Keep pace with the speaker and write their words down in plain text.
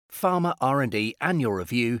Pharma R&D Annual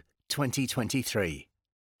Review 2023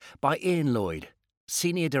 by Ian Lloyd,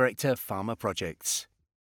 Senior Director, Pharma Projects.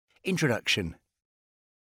 Introduction.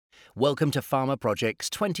 Welcome to Pharma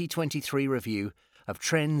Projects 2023 review of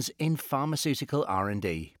trends in pharmaceutical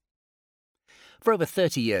R&D. For over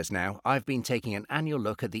 30 years now, I've been taking an annual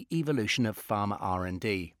look at the evolution of pharma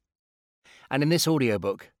R&D. And in this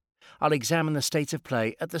audiobook, I'll examine the state of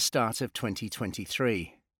play at the start of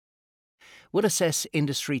 2023. We'll assess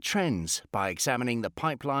industry trends by examining the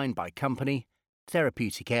pipeline by company,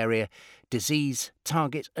 therapeutic area, disease,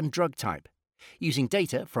 target and drug type, using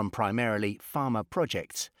data from primarily Pharma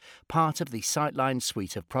Projects, part of the Sightline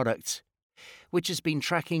suite of products, which has been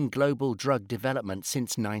tracking global drug development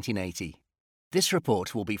since 1980. This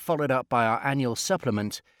report will be followed up by our annual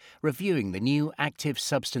supplement, reviewing the new active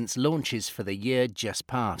substance launches for the year just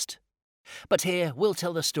past. But here we'll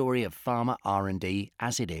tell the story of pharma R&D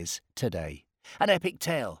as it is today. An epic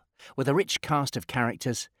tale with a rich cast of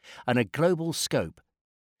characters and a global scope,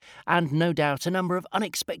 and no doubt a number of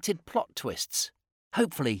unexpected plot twists.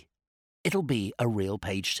 Hopefully, it'll be a real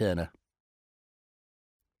page-turner.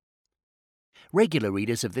 Regular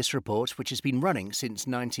readers of this report, which has been running since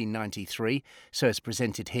 1993, so as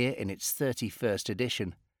presented here in its 31st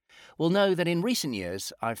edition, will know that in recent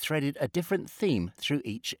years I've threaded a different theme through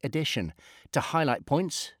each edition to highlight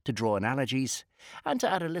points, to draw analogies, and to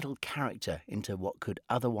add a little character into what could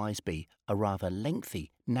otherwise be a rather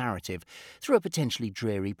lengthy narrative through a potentially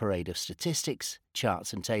dreary parade of statistics,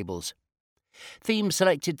 charts and tables. Themes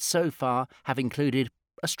selected so far have included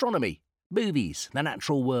astronomy, movies, the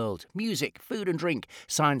natural world, music, food and drink,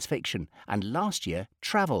 science fiction, and last year,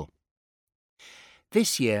 travel.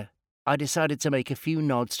 This year, I decided to make a few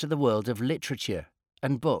nods to the world of literature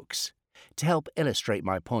and books to help illustrate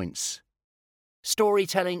my points.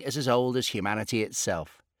 Storytelling is as old as humanity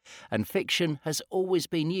itself, and fiction has always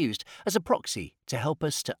been used as a proxy to help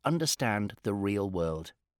us to understand the real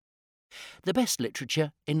world. The best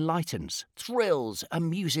literature enlightens, thrills,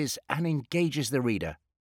 amuses, and engages the reader.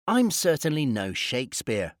 I'm certainly no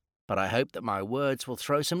Shakespeare, but I hope that my words will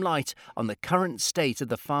throw some light on the current state of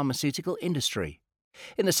the pharmaceutical industry,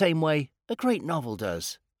 in the same way a great novel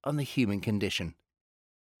does on the human condition.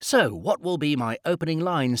 So, what will be my opening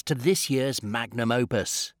lines to this year's magnum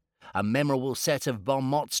opus? A memorable set of bon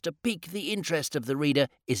mots to pique the interest of the reader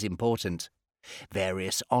is important.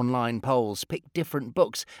 Various online polls pick different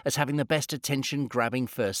books as having the best attention-grabbing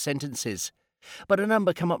first sentences, but a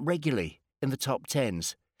number come up regularly in the top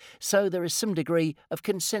tens, so there is some degree of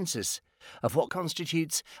consensus of what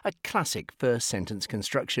constitutes a classic first sentence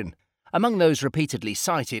construction. Among those repeatedly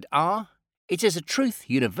cited are, "It is a truth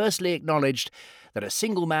universally acknowledged that a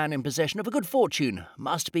single man in possession of a good fortune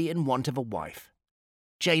must be in want of a wife."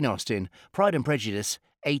 Jane Austen, Pride and Prejudice,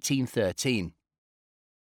 1813.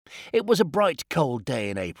 "It was a bright cold day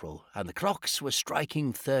in April, and the clocks were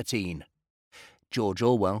striking 13. George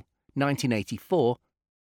Orwell, 1984,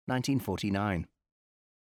 1949.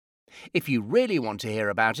 If you really want to hear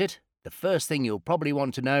about it, the first thing you'll probably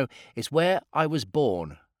want to know is where I was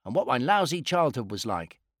born, and what my lousy childhood was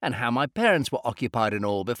like, and how my parents were occupied and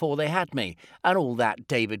all before they had me, and all that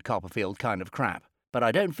David Copperfield kind of crap. But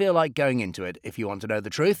I don't feel like going into it if you want to know the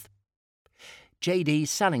truth." J.D.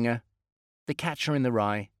 Salinger, The Catcher in the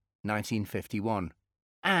Rye, 1951.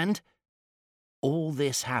 And all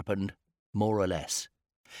this happened, more or less.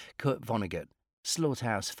 Kurt Vonnegut,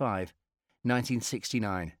 Slaughterhouse-Five,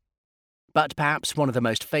 1969. But perhaps one of the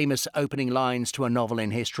most famous opening lines to a novel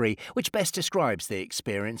in history, which best describes the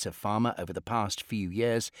experience of pharma over the past few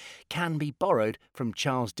years, can be borrowed from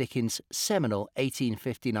Charles Dickens' seminal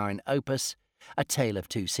 1859 opus, A Tale of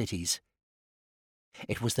Two Cities.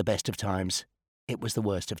 "It was the best of times. It was the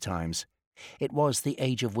worst of times. It was the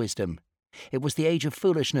age of wisdom. It was the age of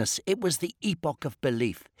foolishness. It was the epoch of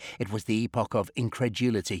belief. It was the epoch of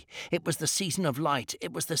incredulity. It was the season of light.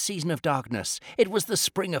 It was the season of darkness. It was the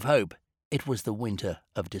spring of hope. It was the winter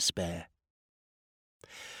of despair."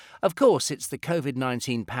 Of course, it's the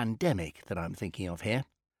COVID-19 pandemic that I'm thinking of here.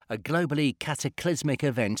 A globally cataclysmic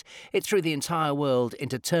event, it threw the entire world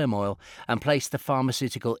into turmoil and placed the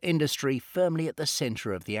pharmaceutical industry firmly at the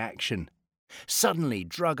centre of the action. Suddenly,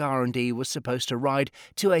 drug R&D was supposed to ride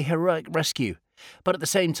to a heroic rescue, but at the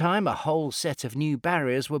same time, a whole set of new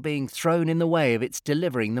barriers were being thrown in the way of its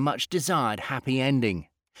delivering the much-desired happy ending.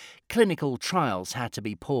 Clinical trials had to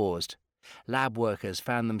be paused. Lab workers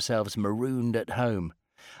found themselves marooned at home,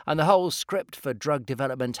 and the whole script for drug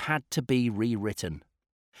development had to be rewritten.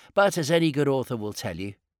 But as any good author will tell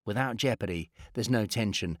you, without jeopardy, there's no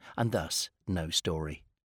tension, and thus no story.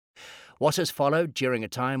 What has followed during a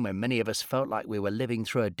time when many of us felt like we were living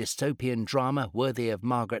through a dystopian drama worthy of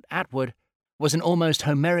Margaret Atwood was an almost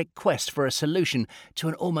Homeric quest for a solution to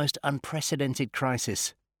an almost unprecedented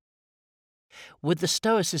crisis. With the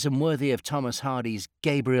stoicism worthy of Thomas Hardy's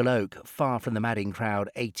Gabriel Oak, Far from the Madding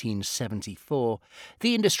Crowd 1874,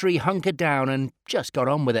 the industry hunkered down and just got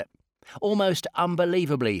on with it. Almost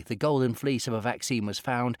unbelievably, the golden fleece of a vaccine was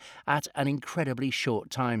found at an incredibly short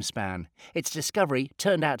time span. Its discovery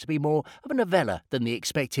turned out to be more of a novella than the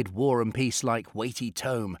expected War and Peace-like weighty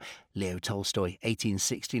tome, Leo Tolstoy,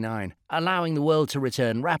 1869, allowing the world to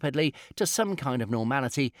return rapidly to some kind of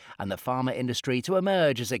normality and the pharma industry to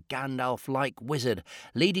emerge as a Gandalf-like wizard,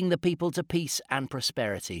 leading the people to peace and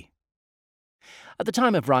prosperity. At the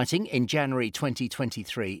time of writing, in January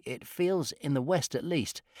 2023, it feels, in the West at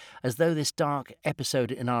least, as though this dark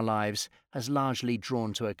episode in our lives has largely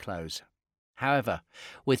drawn to a close. However,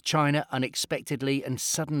 with China unexpectedly and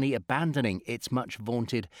suddenly abandoning its much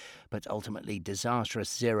vaunted but ultimately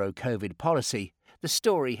disastrous zero-COVID policy, the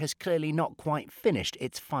story has clearly not quite finished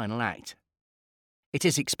its final act. It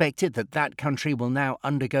is expected that that country will now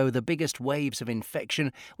undergo the biggest waves of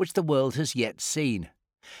infection which the world has yet seen.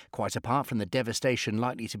 Quite apart from the devastation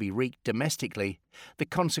likely to be wreaked domestically, the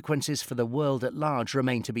consequences for the world at large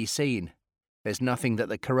remain to be seen. There's nothing that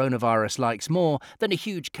the coronavirus likes more than a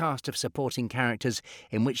huge cast of supporting characters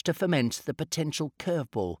in which to foment the potential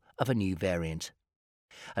curveball of a new variant.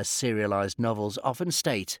 As serialised novels often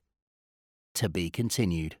state, to be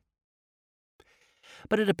continued.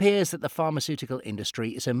 But it appears that the pharmaceutical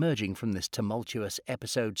industry is emerging from this tumultuous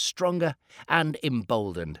episode stronger and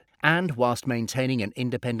emboldened, and whilst maintaining an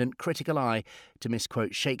independent critical eye, to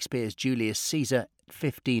misquote Shakespeare's Julius Caesar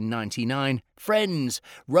 1599, friends,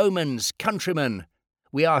 Romans, countrymen,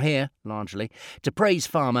 we are here, largely, to praise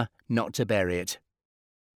pharma, not to bury it.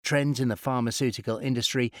 Trends in the pharmaceutical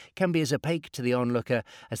industry can be as opaque to the onlooker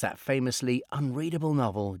as that famously unreadable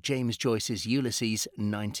novel James Joyce's Ulysses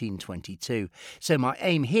 1922. So my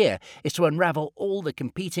aim here is to unravel all the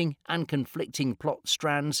competing and conflicting plot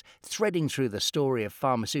strands threading through the story of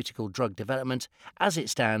pharmaceutical drug development as it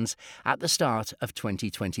stands at the start of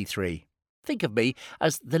 2023. Think of me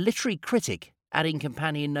as the literary critic, adding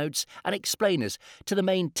companion notes and explainers to the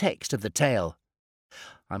main text of the tale.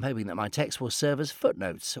 I'm hoping that my text will serve as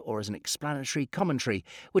footnotes or as an explanatory commentary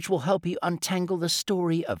which will help you untangle the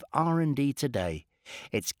story of R&D today,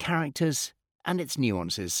 its characters and its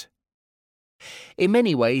nuances. In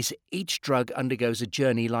many ways, each drug undergoes a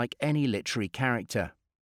journey like any literary character.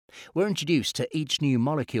 We're introduced to each new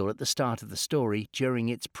molecule at the start of the story during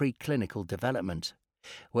its preclinical development,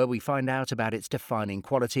 where we find out about its defining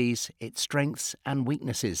qualities, its strengths and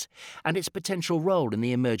weaknesses, and its potential role in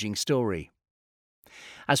the emerging story.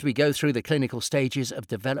 As we go through the clinical stages of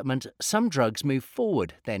development, some drugs move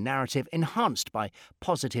forward, their narrative enhanced by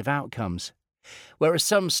positive outcomes, whereas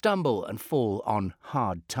some stumble and fall on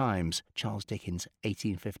hard times, Charles Dickens,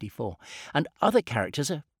 1854, and other characters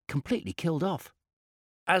are completely killed off.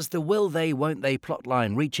 As the will they, won't they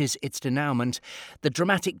plotline reaches its denouement, the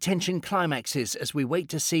dramatic tension climaxes as we wait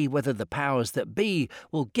to see whether the powers that be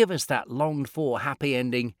will give us that longed-for happy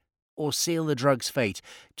ending or seal the drug's fate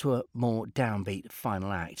to a more downbeat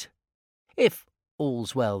final act. If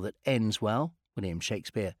all's well that ends well, William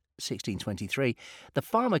Shakespeare, 1623, the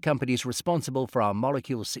pharma companies responsible for our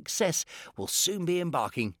molecule's success will soon be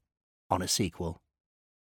embarking on a sequel.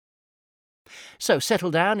 So settle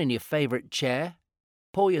down in your favourite chair,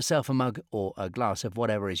 pour yourself a mug or a glass of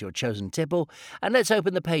whatever is your chosen tipple, and let's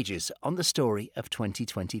open the pages on the story of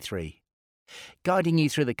 2023. Guiding you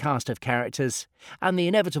through the cast of characters and the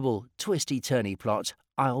inevitable twisty-turny plot,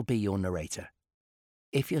 I'll be your narrator.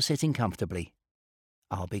 If you're sitting comfortably,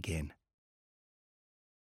 I'll begin.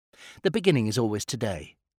 The beginning is always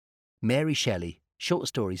today. Mary Shelley, Short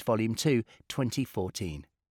Stories, Volume 2, 2014.